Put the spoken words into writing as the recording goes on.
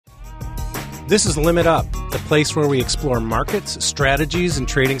This is Limit Up, the place where we explore markets, strategies, and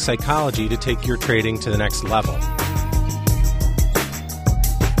trading psychology to take your trading to the next level.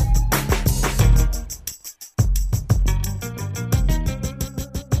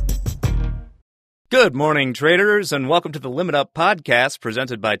 Good morning, traders, and welcome to the Limit Up podcast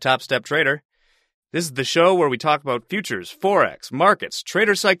presented by Top Step Trader. This is the show where we talk about futures, forex, markets,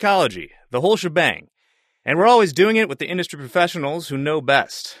 trader psychology, the whole shebang. And we're always doing it with the industry professionals who know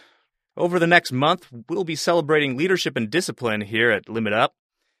best. Over the next month, we'll be celebrating leadership and discipline here at Limit Up.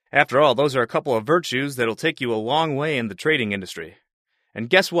 After all, those are a couple of virtues that'll take you a long way in the trading industry. And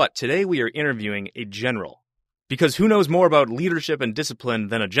guess what? Today we are interviewing a general. Because who knows more about leadership and discipline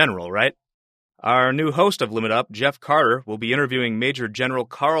than a general, right? Our new host of Limit Up, Jeff Carter, will be interviewing Major General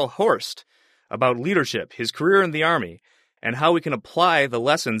Carl Horst about leadership, his career in the Army, and how we can apply the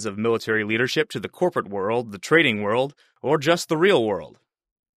lessons of military leadership to the corporate world, the trading world, or just the real world.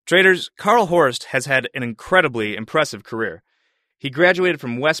 Traders, Carl Horst has had an incredibly impressive career. He graduated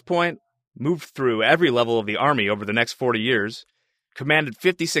from West Point, moved through every level of the Army over the next 40 years, commanded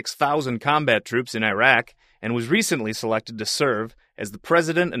 56,000 combat troops in Iraq, and was recently selected to serve as the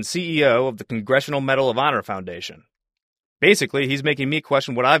president and CEO of the Congressional Medal of Honor Foundation. Basically, he's making me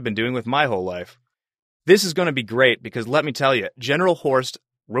question what I've been doing with my whole life. This is going to be great because, let me tell you, General Horst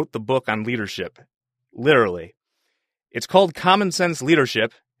wrote the book on leadership. Literally. It's called Common Sense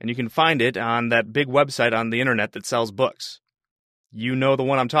Leadership, and you can find it on that big website on the internet that sells books. You know the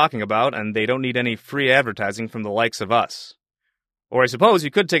one I'm talking about, and they don't need any free advertising from the likes of us. Or I suppose you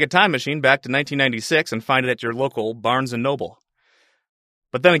could take a time machine back to 1996 and find it at your local Barnes & Noble.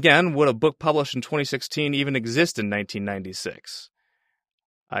 But then again, would a book published in 2016 even exist in 1996?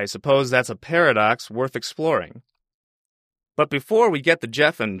 I suppose that's a paradox worth exploring. But before we get to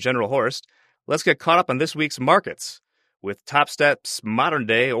Jeff and General Horst, let's get caught up on this week's markets with Top Step's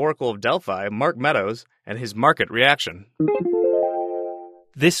modern-day Oracle of Delphi, Mark Meadows, and his market reaction.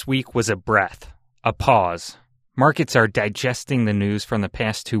 This week was a breath, a pause. Markets are digesting the news from the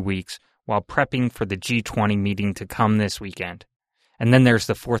past 2 weeks while prepping for the G20 meeting to come this weekend. And then there's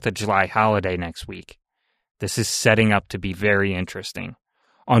the 4th of July holiday next week. This is setting up to be very interesting.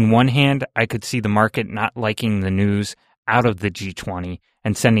 On one hand, I could see the market not liking the news out of the G20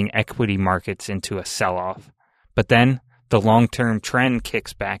 and sending equity markets into a sell-off. But then the long-term trend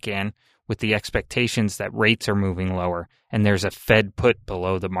kicks back in with the expectations that rates are moving lower and there's a Fed put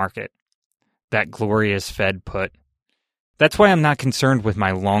below the market. That glorious Fed put. That's why I'm not concerned with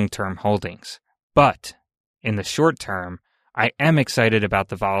my long-term holdings. But in the short term, I am excited about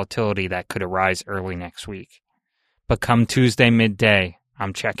the volatility that could arise early next week. But come Tuesday midday,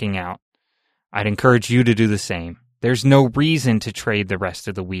 I'm checking out. I'd encourage you to do the same. There's no reason to trade the rest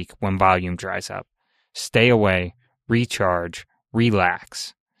of the week when volume dries up. Stay away, recharge,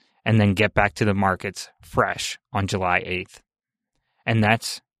 relax, and then get back to the markets fresh on July 8th. And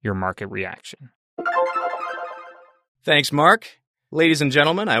that's your market reaction. Thanks, Mark. Ladies and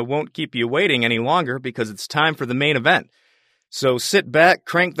gentlemen, I won't keep you waiting any longer because it's time for the main event. So sit back,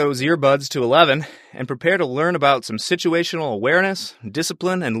 crank those earbuds to 11, and prepare to learn about some situational awareness,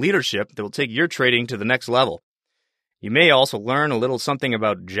 discipline, and leadership that will take your trading to the next level. You may also learn a little something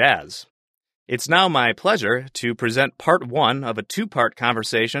about jazz. It's now my pleasure to present part one of a two-part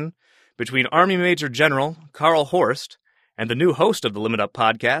conversation between Army Major General Carl Horst and the new host of the Limit Up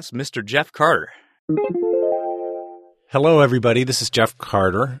podcast, Mr. Jeff Carter. Hello, everybody. This is Jeff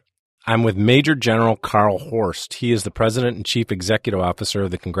Carter. I'm with Major General Carl Horst. He is the President and Chief Executive Officer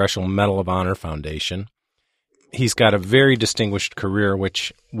of the Congressional Medal of Honor Foundation. He's got a very distinguished career,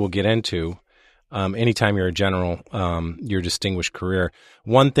 which we'll get into. Anytime you're a general, your distinguished career.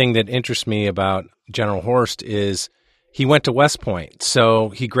 One thing that interests me about General Horst is he went to West Point. So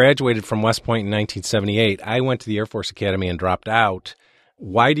he graduated from West Point in 1978. I went to the Air Force Academy and dropped out.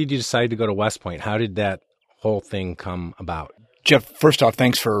 Why did you decide to go to West Point? How did that whole thing come about? Jeff, first off,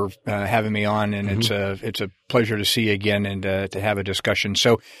 thanks for having me on, and it's a pleasure to see you again and to have a discussion.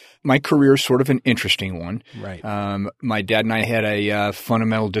 So my career is sort of an interesting one. Right. My dad and I had a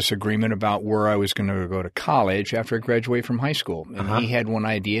fundamental disagreement about where I was going to go to college after I graduated from high school. And he had one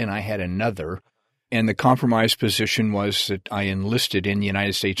idea and I had another. And the compromise position was that I enlisted in the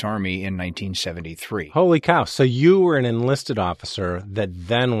United States Army in 1973. Holy cow. So you were an enlisted officer that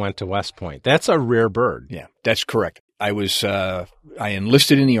then went to West Point. That's a rare bird. Yeah, that's correct. I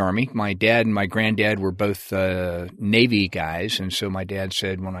enlisted in the Army. My dad and my granddad were both Navy guys. And so my dad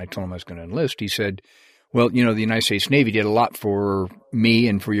said, when I told him I was going to enlist, he said, well, you know, the United States Navy did a lot for me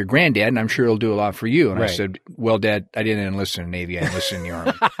and for your granddad, and I'm sure it'll do a lot for you. And I said, well, Dad, I didn't enlist in the Navy. I enlisted in the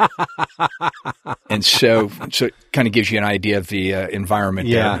Army. And so it kind of gives you an idea of the environment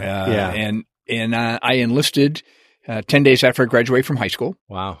there. And I enlisted 10 days after I graduated from high school.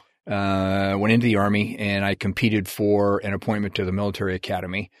 Wow. Went into the Army, and I competed for an appointment to the military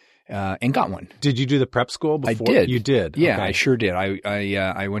academy and got one. Did you do the prep school before? I did. You did? Yeah, Okay. I sure did.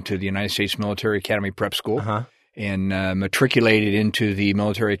 I went to the United States Military Academy Prep School Uh-huh. and matriculated into the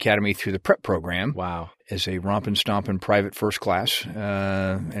military academy through the prep program. Wow. As a rompin' stompin' private first class.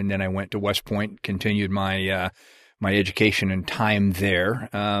 And then I went to West Point, continued my my education and time there.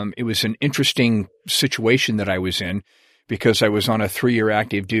 It was an interesting situation that I was in because I was on a 3-year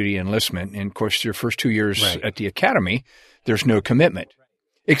active duty enlistment. And of course, your first 2 years Right. at the academy, there's no commitment,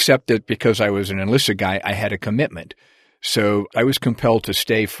 except that because I was an enlisted guy, I had a commitment. So I was compelled to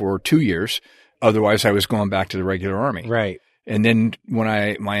stay for 2 years. Otherwise, I was going back to the regular Army. Right. And then when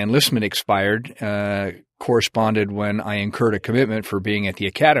my enlistment expired, corresponded when I incurred a commitment for being at the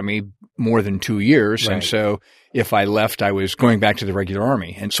academy more than 2 years. Right. And so if I left, I was going back to the regular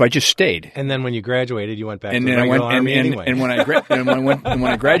Army. And so I just stayed. And then when you graduated, you went back And to the then I regular went, Army and anyway. when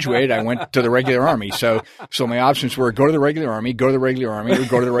I graduated, I went to the regular Army. So my options were go to the regular Army, go to the regular Army, or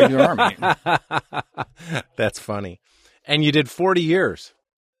go to the regular Army. That's funny. And you did 40 years.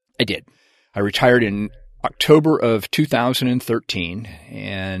 I did. I retired in October of 2013,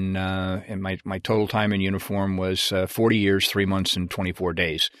 and my total time in uniform was 40 years, 3 months, and 24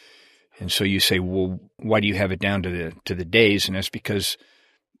 days. And so you say, well, why do you have it down to the days? And that's because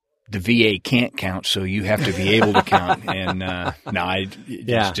the VA can't count, so you have to be able to count. And that's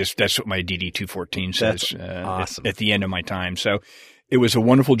what my DD 214 says. Awesome. At the end of my time. So it was a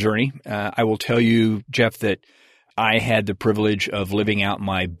wonderful journey. I will tell you, Jeff, that I had the privilege of living out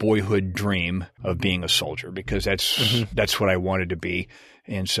my boyhood dream of being a soldier because that's what I wanted to be.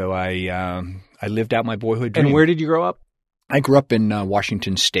 And so I lived out my boyhood dream. And where did you grow up? I grew up in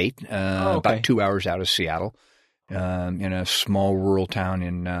Washington State, okay. about 2 hours out of Seattle, in a small rural town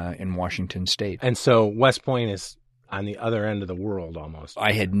in Washington State. And so West Point is on the other end of the world almost.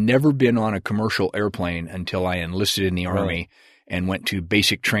 I had never been on a commercial airplane until I enlisted in the Army and went to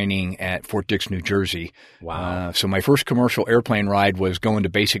basic training at Fort Dix, New Jersey. Wow. So my first commercial airplane ride was going to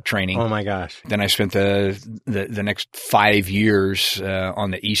basic training. Oh my gosh. Then I spent the next 5 years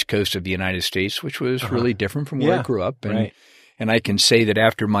on the East Coast of the United States, which was really different from where I grew up. And I can say that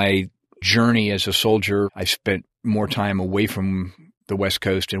after my journey as a soldier, I spent more time away from the West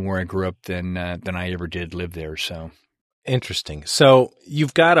Coast and where I grew up than I ever did live there. So interesting. So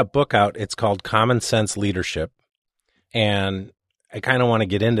you've got a book out. It's called Common Sense Leadership. And I kind of want to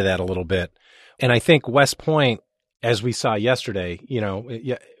get into that a little bit. And I think West Point, as we saw yesterday,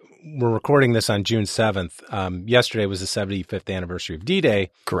 we're recording this on June 7th. Yesterday was the 75th anniversary of D-Day.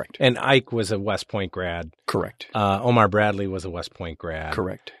 correct. And Ike was a West Point grad. Correct. Omar Bradley was a West Point grad.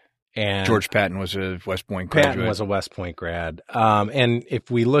 Correct. And George Patton was a West Point graduate. Patton was a West Point grad. And if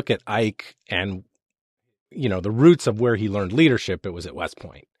we look at Ike and, the roots of where he learned leadership, it was at West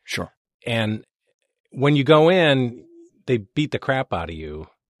Point. Sure. And when you go in, they beat the crap out of you.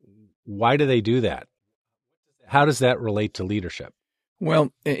 Why do they do that? How does that relate to leadership?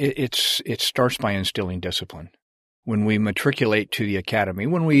 Well, it starts by instilling discipline. When we matriculate to the academy,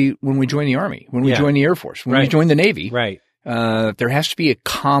 when we join the Army, when we join the Air Force, when we join the Navy, there has to be a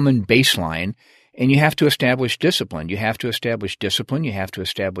common baseline, and you have to establish discipline. You have to establish discipline. You have to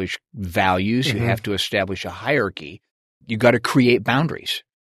establish values. You have to establish a hierarchy. You got to create boundaries.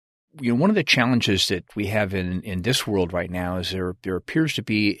 One of the challenges that we have in this world right now is there appears to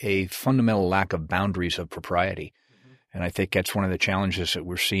be a fundamental lack of boundaries of propriety. And I think that's one of the challenges that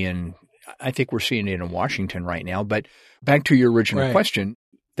we're seeing. I think we're seeing it in Washington right now. But back to your original question,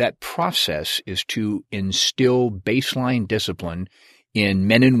 that process is to instill baseline discipline in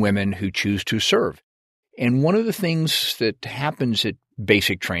men and women who choose to serve. And one of the things that happens at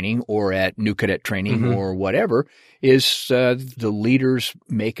basic training or at new cadet training or whatever is the leaders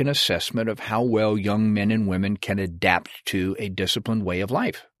make an assessment of how well young men and women can adapt to a disciplined way of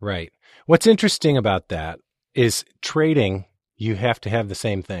life. Right. What's interesting about that is trading, you have to have the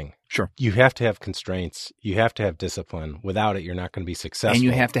same thing. Sure. You have to have constraints. You have to have discipline. Without it, you're not going to be successful. And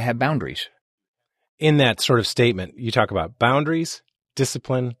you have to have boundaries. In that sort of statement, you talk about boundaries,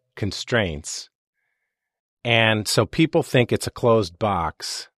 discipline, constraints. And so people think it's a closed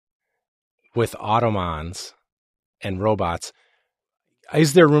box with automons and robots.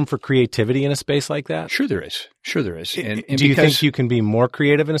 Is there room for creativity in a space like that? Sure there is. Sure there is. And do you think you can be more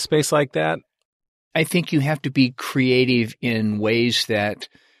creative in a space like that? I think you have to be creative in ways that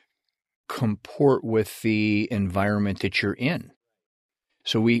comport with the environment that you're in.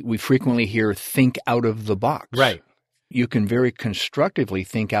 So we frequently hear think out of the box. Right. You can very constructively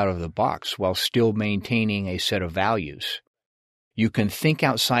think out of the box while still maintaining a set of values. You can think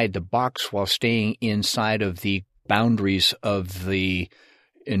outside the box while staying inside of the boundaries of the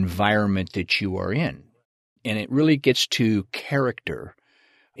environment that you are in. And it really gets to character.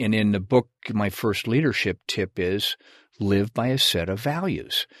 And in the book, my first leadership tip is live by a set of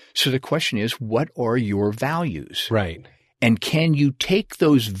values. So the question is, what are your values? Right. And can you take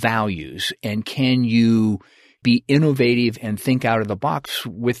those values and can you be innovative and think out of the box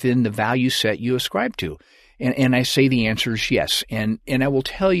within the value set you ascribe to? And I say the answer is yes. And I will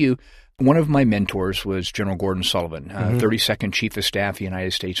tell you, one of my mentors was General Gordon Sullivan, 32nd Chief of Staff of the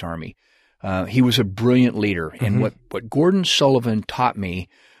United States Army. He was a brilliant leader. And what Gordon Sullivan taught me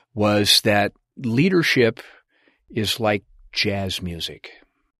was that leadership is like jazz music.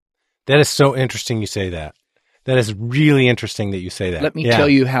 That is so interesting you say that. That is really interesting that you say that. Let me tell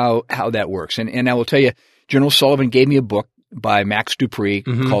you how that works. And I will tell you, General Sullivan gave me a book by Max Dupree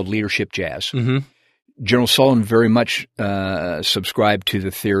called Leadership Jazz. General Sullivan very much subscribed to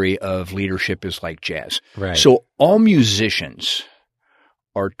the theory of leadership is like jazz. Right. So all musicians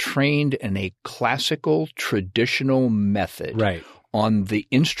are trained in a classical, traditional method on the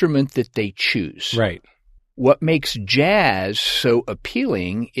instrument that they choose. Right. What makes jazz so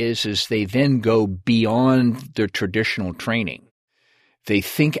appealing is they then go beyond their traditional training. They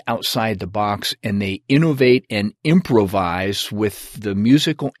think outside the box and they innovate and improvise with the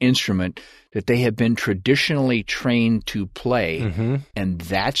musical instrument that they have been traditionally trained to play. And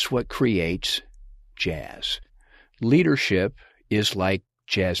that's what creates jazz. Leadership is like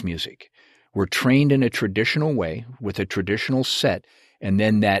jazz music. We're trained in a traditional way with a traditional set, and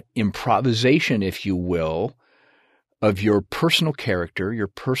then that improvisation, if you will, of your personal character, your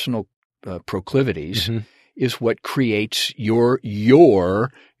personal proclivities, is what creates your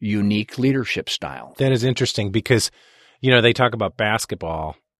unique leadership style. That is interesting because, they talk about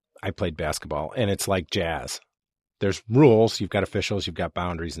basketball. I played basketball, and it's like jazz. There's rules. You've got officials. You've got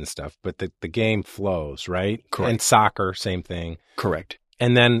boundaries and stuff, but the game flows, right? Correct. And soccer, same thing. Correct.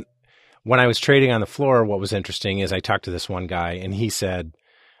 And then when I was trading on the floor, what was interesting is I talked to this one guy, and he said,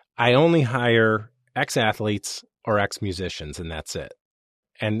 I only hire ex-athletes or ex-musicians, and that's it.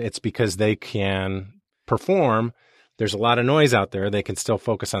 And it's because they can perform. There's a lot of noise out there. They can still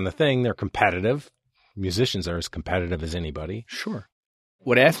focus on the thing. They're competitive. Musicians are as competitive as anybody. Sure.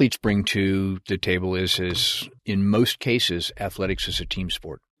 What athletes bring to the table is in most cases, athletics is a team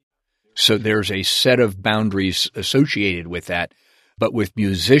sport. So there's a set of boundaries associated with that. But with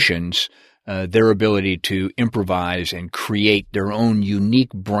musicians, their ability to improvise and create their own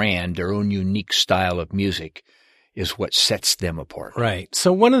unique brand, their own unique style of music is what sets them apart. Right.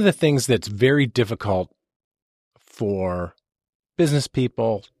 So one of the things that's very difficult for business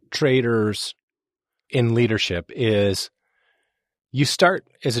people, traders in leadership is you start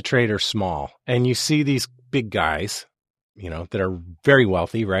as a trader small and you see these big guys, that are very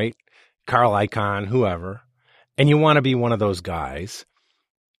wealthy, right? Carl Icahn, whoever. And you want to be one of those guys,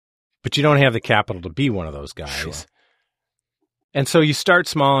 but you don't have the capital to be one of those guys. Sure. And so you start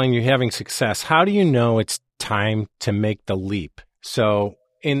small and you're having success. How do you know it's time to make the leap? So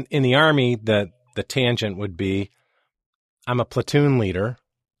in the Army, the tangent would be, I'm a platoon leader.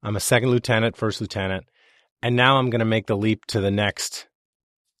 I'm a second lieutenant, first lieutenant, and now I'm going to make the leap to the next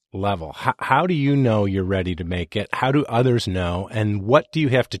level. How do you know you're ready to make it? How do others know? And what do you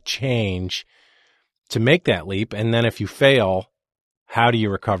have to change to make that leap? And then if you fail, how do you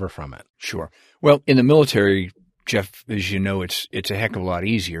recover from it? Sure. Well, in the military, Jeff, as you know, it's a heck of a lot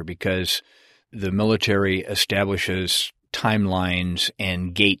easier because the military establishes timelines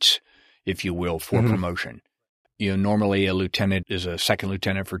and gates, if you will, for promotion. Normally a lieutenant is a second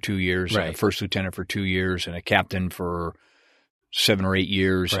lieutenant for 2 years, right, and a first lieutenant for 2 years, and a captain for 7 or 8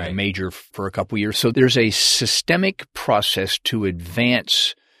 years, right, and a major for a couple years. So there's a systemic process to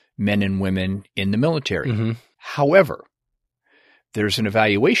advance men and women in the military. However, there's an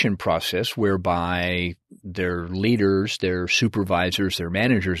evaluation process whereby their leaders, their supervisors, their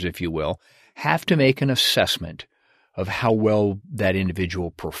managers, if you will, have to make an assessment of how well that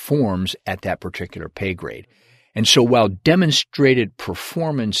individual performs at that particular pay grade. And so while demonstrated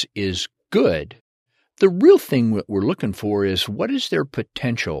performance is good, the real thing that we're looking for is what is their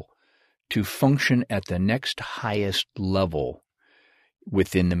potential to function at the next highest level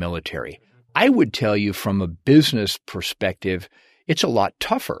within the military. I would tell you from a business perspective, it's a lot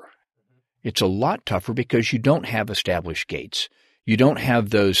tougher. It's a lot tougher because you don't have established gates. You don't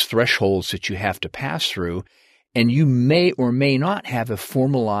have those thresholds that you have to pass through, and you may or may not have a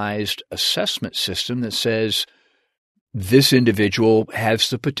formalized assessment system that says this individual has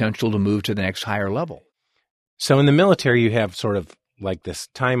the potential to move to the next higher level. So in the military, you have sort of like this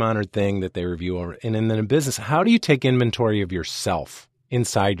time-honored thing that they review over. And then in business, how do you take inventory of yourself,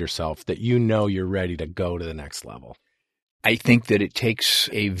 inside yourself, that you know you're ready to go to the next level? I think that it takes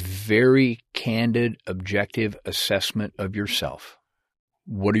a very candid, objective assessment of yourself.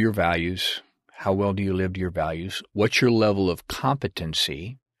 What are your values? How well do you live to your values? What's your level of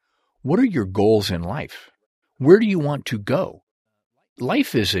competency? What are your goals in life? Where do you want to go?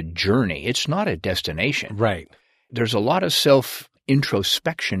 Life is a journey. It's not a destination. Right. There's a lot of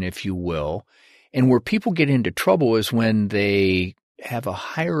self-introspection, if you will, and where people get into trouble is when they have a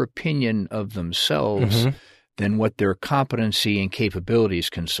higher opinion of themselves than what their competency and capabilities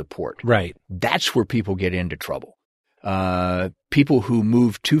can support. Right. That's where people get into trouble. People who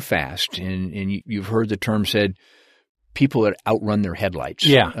move too fast, and you've heard the term said, people that outrun their headlights.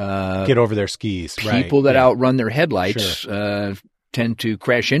 Yeah. Get over their skis. People that outrun their headlights tend to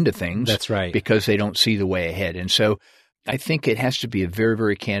crash into things. That's right. Because they don't see the way ahead. And so I think it has to be a very,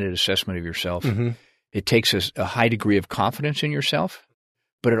 very candid assessment of yourself. It takes a high degree of confidence in yourself,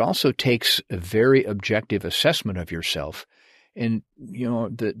 but it also takes a very objective assessment of yourself. And, you know,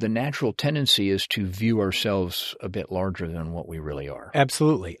 the natural tendency is to view ourselves a bit larger than what we really are.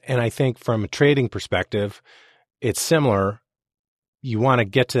 Absolutely. And I think from a trading perspective, it's similar. You want to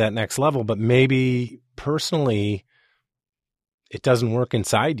get to that next level, but maybe personally, it doesn't work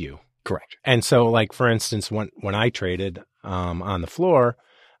inside you. Correct. And so, like, for instance, when I traded on the floor,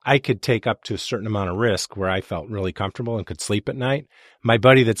 I could take up to a certain amount of risk where I felt really comfortable and could sleep at night. My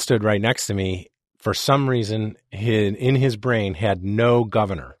buddy that stood right next to me, for some reason, in his brain had no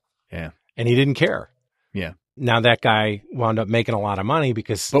governor. Yeah. And he didn't care. Yeah. Now that guy wound up making a lot of money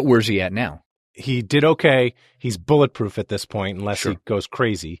because... But where's he at now? He did okay. He's bulletproof at this point unless Sure. he goes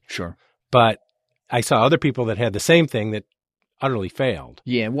crazy. Sure. But I saw other people that had the same thing that utterly failed.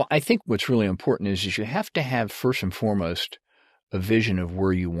 Yeah. Well, I think what's really important is you have to have, first and foremost, a vision of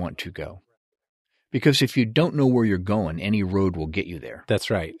where you want to go. Because if you don't know where you're going, any road will get you there. That's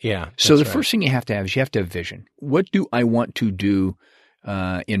right. Yeah. So the right. first thing you have to have is you have to have vision. What do I want to do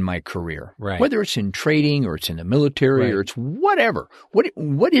in my career? Right. Whether it's in trading or it's in the military Right. or it's whatever.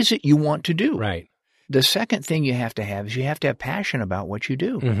 What is it you want to do? Right. The second thing you have to have is you have to have passion about what you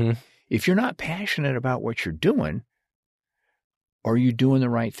do. Mm-hmm. If you're not passionate about what you're doing, are you doing the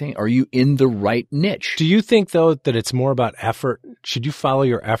right thing? Are you in the right niche? Do you think, though, that it's more about effort? Should you follow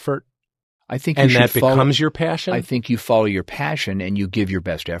your effort I think and you that should follow, becomes your passion? I think you follow your passion and you give your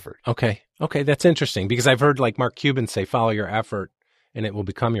best effort. Okay. Okay. That's interesting because I've heard like Mark Cuban say, follow your effort and it will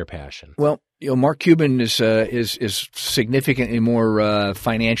become your passion. Well, you know, Mark Cuban is significantly more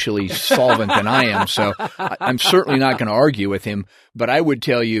financially solvent than I am, so I'm certainly not going to argue with him. But I would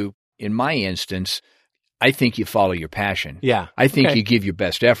tell you, in my instance, I think you follow your passion. Yeah. I think Okay. you give your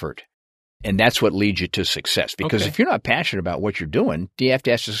best effort, and that's what leads you to success. Because Okay. if you're not passionate about what you're doing, you have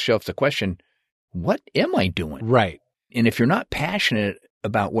to ask yourself the question, what am I doing? Right. And if you're not passionate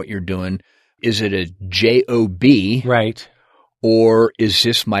about what you're doing, is it a job? Right. Or is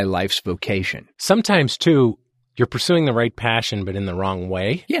this my life's vocation? Sometimes, too, you're pursuing the right passion, but in the wrong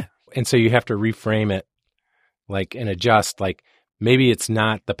way. Yeah. And so you have to reframe it like and adjust. Like maybe it's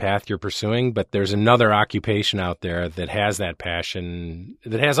not the path you're pursuing, but there's another occupation out there that has that passion,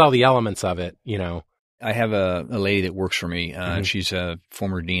 that has all the elements of it, you know. I have a lady that works for me. Mhm. She's a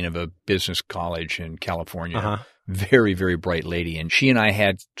former dean of a business college in California. Uh-huh. Very, very bright lady. And she and I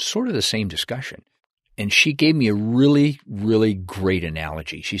had sort of the same discussion. And she gave me a really, really great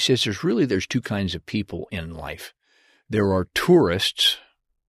analogy. She says there's two kinds of people in life. There are tourists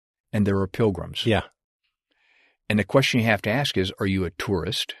and there are pilgrims. Yeah. And the question you have to ask is, are you a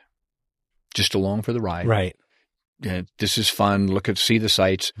tourist just along for the ride? Right. This is fun. See the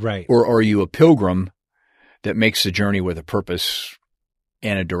sights. Right. Or are you a pilgrim that makes the journey with a purpose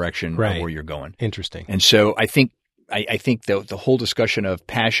and a direction Right. of where you're going? Interesting. And so I think the whole discussion of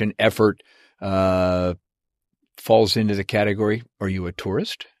passion, effort, falls into the category, are you a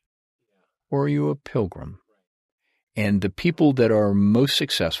tourist or are you a pilgrim? And the people that are most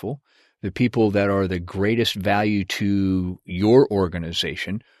successful, the people that are the greatest value to your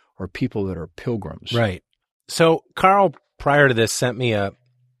organization are people that are pilgrims. Right. So Carl, prior to this, sent me a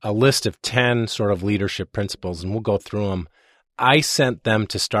list of 10 sort of leadership principles, and we'll go through them. I sent them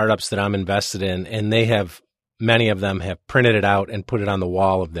to startups that I'm invested in, and many of them have printed it out and put it on the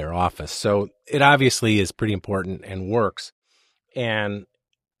wall of their office. So it obviously is pretty important and works. And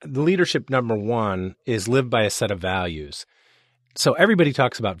the leadership number 1 is live by a set of values. So everybody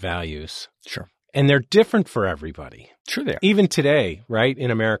talks about values. Sure. And they're different for everybody. Sure they are. Even today, right, in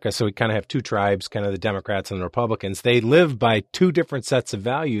America, so we kind of have two tribes, kind of the Democrats and the Republicans. They live by two different sets of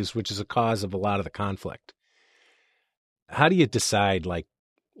values, which is a cause of a lot of the conflict. How do you decide, like,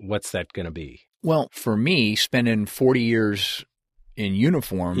 what's that going to be? Well, for me, spending 40 years in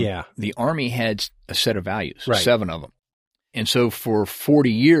uniform, Yeah. the Army had a set of values, Right. 7 of them. And so for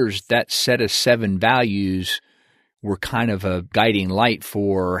 40 years, that set of 7 values were kind of a guiding light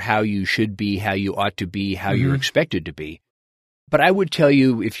for how you should be, how you ought to be, how you're expected to be. But I would tell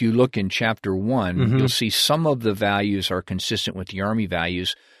you, if you look in Chapter 1, you'll see some of the values are consistent with the Army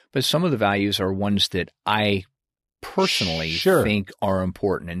values, but some of the values are ones that I personally think are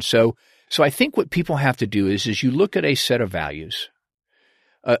important. And so I think what people have to do is you look at a set of values.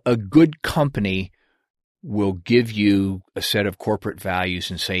 A good company will give you a set of corporate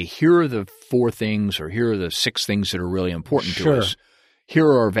values and say, here are the 4 things or here are the 6 things that are really important to us. Here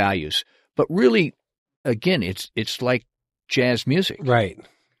are our values. But really, again, it's like jazz music. Right.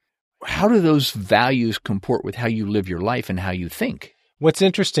 How do those values comport with how you live your life and how you think? What's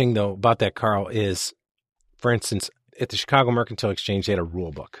interesting, though, about that, Carl, is, for instance, at the Chicago Mercantile Exchange, they had a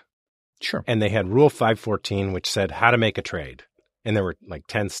rule book. Sure. And they had Rule 514, which said how to make a trade. And there were like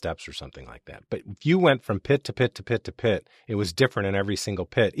 10 steps or something like that. But if you went from pit to pit to pit to pit, it was different in every single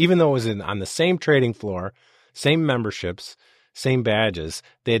pit. Even though it was on the same trading floor, same memberships, same badges,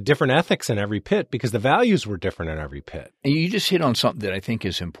 they had different ethics in every pit because the values were different in every pit. And you just hit on something that I think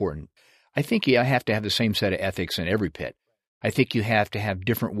is important. I think you have to have the same set of ethics in every pit. I think you have to have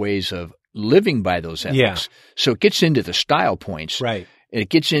different ways of living by those ethics. Yeah. So it gets into the style points. Right. It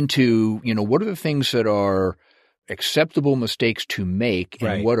gets into, what are the things that are acceptable mistakes to make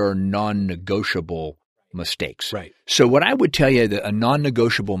and what are non-negotiable mistakes. Right. So what I would tell you that a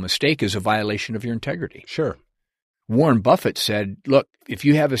non-negotiable mistake is a violation of your integrity. Sure. Warren Buffett said, look, if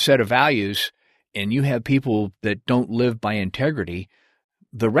you have a set of values and you have people that don't live by integrity,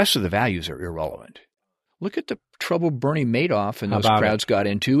 the rest of the values are irrelevant. Look at the trouble Bernie Madoff and those crowds got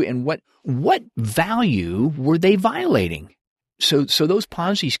into, and what value were they violating? So those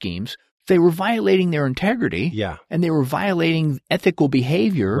Ponzi schemes, they were violating their integrity, and they were violating ethical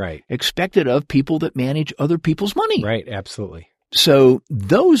behavior expected of people that manage other people's money. Right, absolutely. So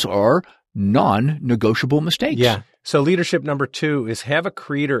those are non-negotiable mistakes. Yeah. So leadership number 2 is have a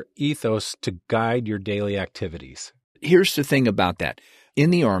creator ethos to guide your daily activities. Here's the thing about that. In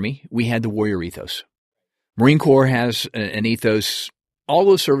the Army, we had the warrior ethos. Marine Corps has an ethos. All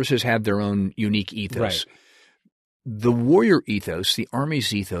those services have their own unique ethos. Right. The warrior ethos, the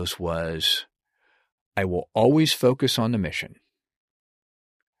Army's ethos was, I will always focus on the mission.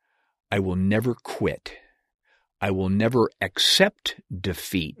 I will never quit. I will never accept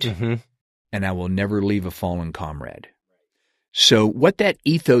defeat. And I will never leave a fallen comrade. So what that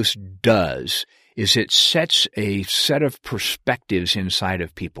ethos does is it sets a set of perspectives inside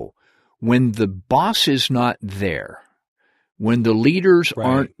of people. When the boss is not there, when the leaders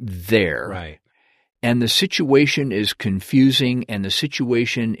aren't there, and the situation is confusing and the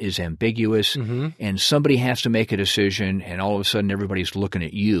situation is ambiguous, and somebody has to make a decision, and all of a sudden everybody's looking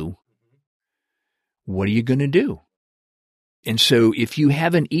at you, what are you going to do? And so if you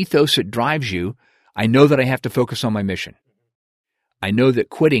have an ethos that drives you, I know that I have to focus on my mission. I know that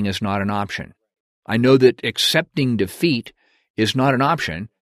quitting is not an option. I know that accepting defeat is not an option.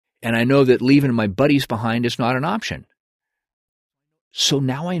 And I know that leaving my buddies behind is not an option. So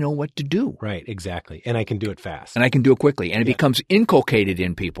now I know what to do. Right, exactly. And I can do it fast. And I can do it quickly. And it becomes inculcated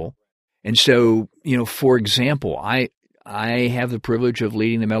in people. And so, for example, I have the privilege of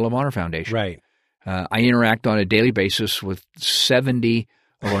leading the Medal of Honor Foundation. Right. I interact on a daily basis with 70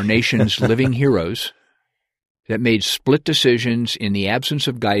 of our nation's living heroes that made split decisions in the absence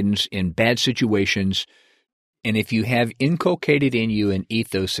of guidance in bad situations. And if you have inculcated in you an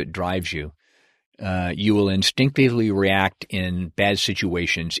ethos that drives you, you will instinctively react in bad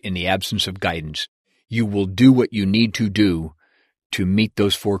situations in the absence of guidance. You will do what you need to do to meet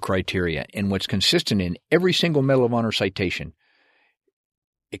those 4 criteria. And what's consistent in every single Medal of Honor citation,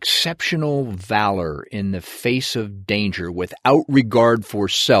 exceptional valor in the face of danger without regard for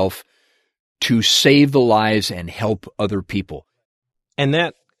self to save the lives and help other people. And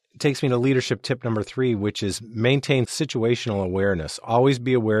that takes me to leadership tip number 3, which is maintain situational awareness. Always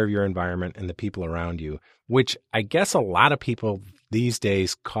be aware of your environment and the people around you, which I guess a lot of people these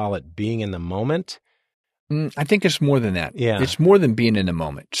days call it being in the moment. I think it's more than that. Yeah. It's more than being in the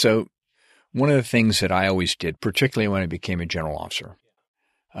moment. So one of the things that I always did, particularly when I became a general officer,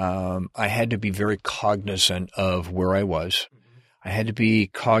 I had to be very cognizant of where I was. I had to be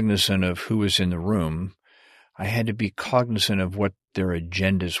cognizant of who was in the room. I had to be cognizant of what their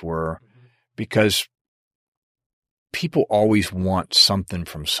agendas were, because people always want something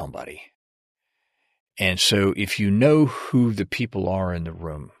from somebody. And so if you know who the people are in the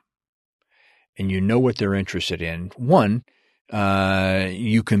room, and you know what they're interested in, one,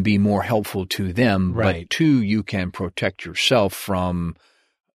 you can be more helpful to them, Right. but two, you can protect yourself from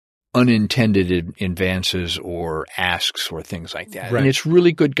unintended advances or asks or things like that. Right. And it's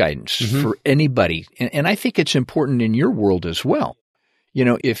really good guidance Mhm. for anybody. And I think it's important in your world as well. You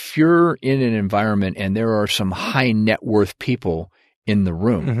know, if you're in an environment and there are some high net worth people in the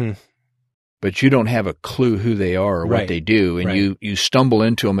room, Mhm. but you don't have a clue who they are or Right. what they do, and Right. you stumble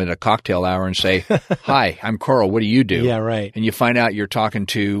into them at a cocktail hour and say, "Hi, I'm Carl. What do you do?" Yeah, right. And you find out you're talking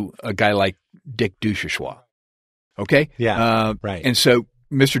to a guy like Dick Duchossois. Okay? Yeah, right. And so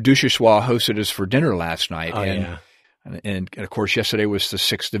Mr. Duchossois hosted us for dinner last night. Oh, and, yeah. and of course, yesterday was the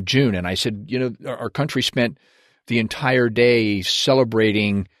 6th of June. And I said, you know, our country spent the entire day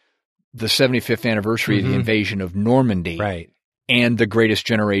celebrating the 75th anniversary of the Mhm. invasion of Normandy Right. and the Greatest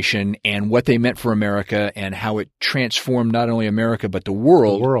Generation and what they meant for America and how it transformed not only America, but the The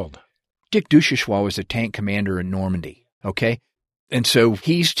world. world. Dick Duchossois was a tank commander in Normandy. Okay. And so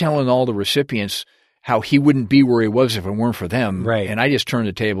he's telling all the recipients how he wouldn't be where he was if it weren't for them. Right. And I just turned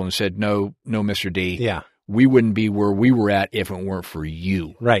the table and said, no, Mr. D, Yeah, we wouldn't be where we were at if it weren't for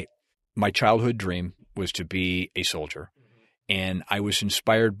you. right. My childhood dream was to be a soldier. And I was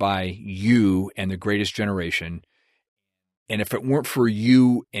inspired by you and the Greatest Generation. And if it weren't for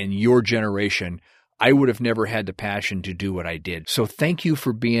you and your generation, I would have never had the passion to do what I did. So thank you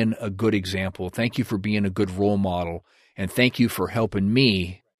for being a good example. Thank you for being a good role model. And thank you for helping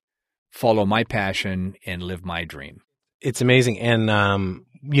me follow my passion and live my dream. It's amazing. And,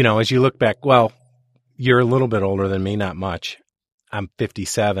 you know, as you look back, well, you're a little bit older than me, not much. I'm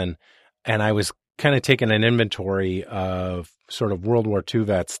 57. And I was kind of taking an inventory of sort of World War II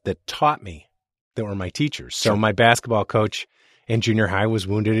vets that taught me, that were my teachers. So Sure. my basketball coach in junior high was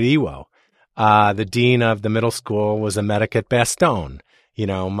wounded at Iwo. The dean of the middle school was a medic at Bastogne. You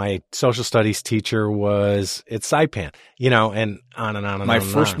know, my social studies teacher was at Saipan, you know, and on and on and My on.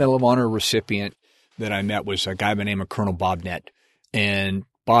 and first on. Medal of Honor recipient that I met was a guy by the name of Colonel Bob Nett. And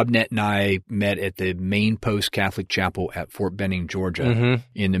Bob Nett and I met at the Main Post Catholic Chapel at Fort Benning, Georgia Mhm.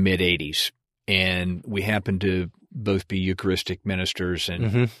 in the mid-'80s. And we happened to both be Eucharistic ministers. And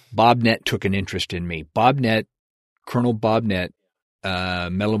Mhm. Bob Nett took an interest in me. Bob Nett, Colonel Bob Nett,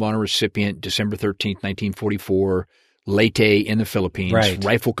 Medal of Honor recipient, December 13th, 1944, Leyte in the Philippines, Right.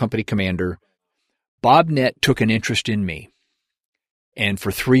 Rifle Company commander. Bob Nett took an interest in me. And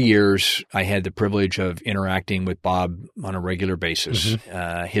for 3 years, I had the privilege of interacting with Bob on a regular basis.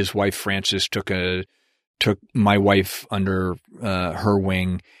 His wife, Frances, took my wife under her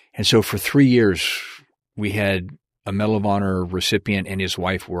wing. And so for 3 years, we had a Medal of Honor recipient and his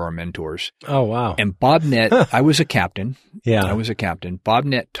wife were our mentors. Oh, wow. And Bob Nett, I was a captain. Yeah. I was a captain. Bob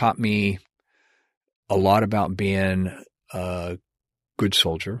Nett taught me a lot about being a good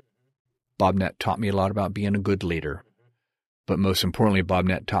soldier. Bob Nett taught me a lot about being a good leader. But most importantly, Bob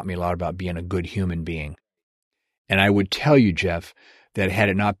Nett taught me a lot about being a good human being. And I would tell you, Jeff, that had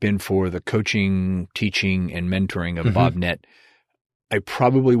it not been for the coaching, teaching, and mentoring of Bob Nett, I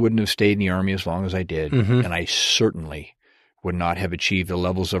probably wouldn't have stayed in the Army as long as I did. And I certainly would not have achieved the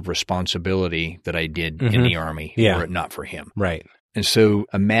levels of responsibility that I did in the Army were it not for him. Right. And so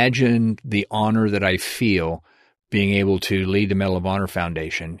imagine the honor that I feel being able to lead the Medal of Honor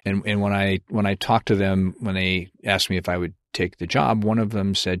Foundation. And when I talked to them, when they asked me if I would take the job, one of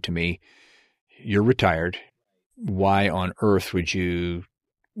them said to me, "You're retired. Why on earth would you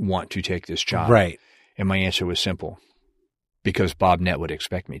want to take this job?" Right. And my answer was simple, because Bob Nett would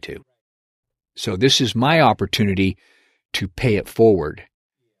expect me to. So this is my opportunity to pay it forward.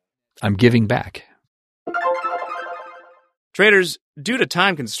 I'm giving back. Traders, due to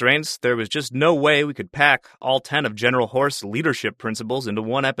time constraints, there was just no way we could pack all 10 of General Horst's leadership principles into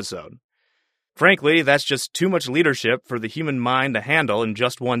one episode. Frankly, that's just too much leadership for the human mind to handle in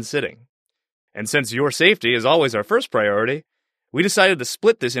just one sitting. And since your safety is always our first priority, we decided to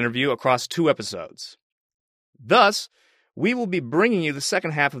split this interview across 2 episodes. Thus, we will be bringing you the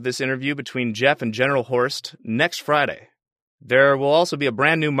second half of this interview between Jeff and General Horst next Friday. There will also be a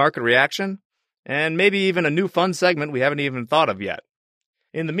brand new market reaction, and maybe even a new fun segment we haven't even thought of yet.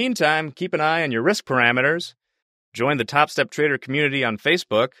 In the meantime, keep an eye on your risk parameters, join the Top Step Trader community on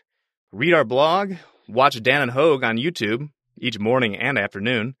Facebook, read our blog, watch Dan and Hogue on YouTube each morning and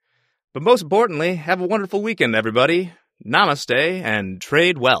afternoon. But most importantly, have a wonderful weekend, everybody. Namaste and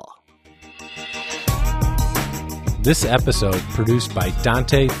trade well. This episode produced by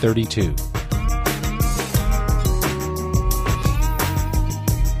Dante32.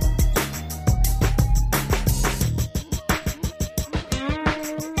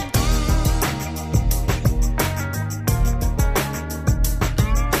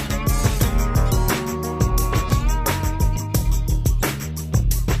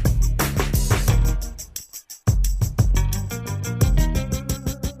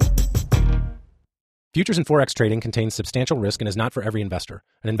 Futures and Forex trading contains substantial risk and is not for every investor.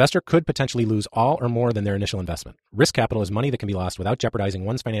 An investor could potentially lose all or more than their initial investment. Risk capital is money that can be lost without jeopardizing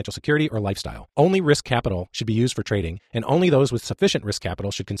one's financial security or lifestyle. Only risk capital should be used for trading, and only those with sufficient risk capital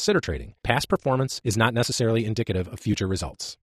should consider trading. Past performance is not necessarily indicative of future results.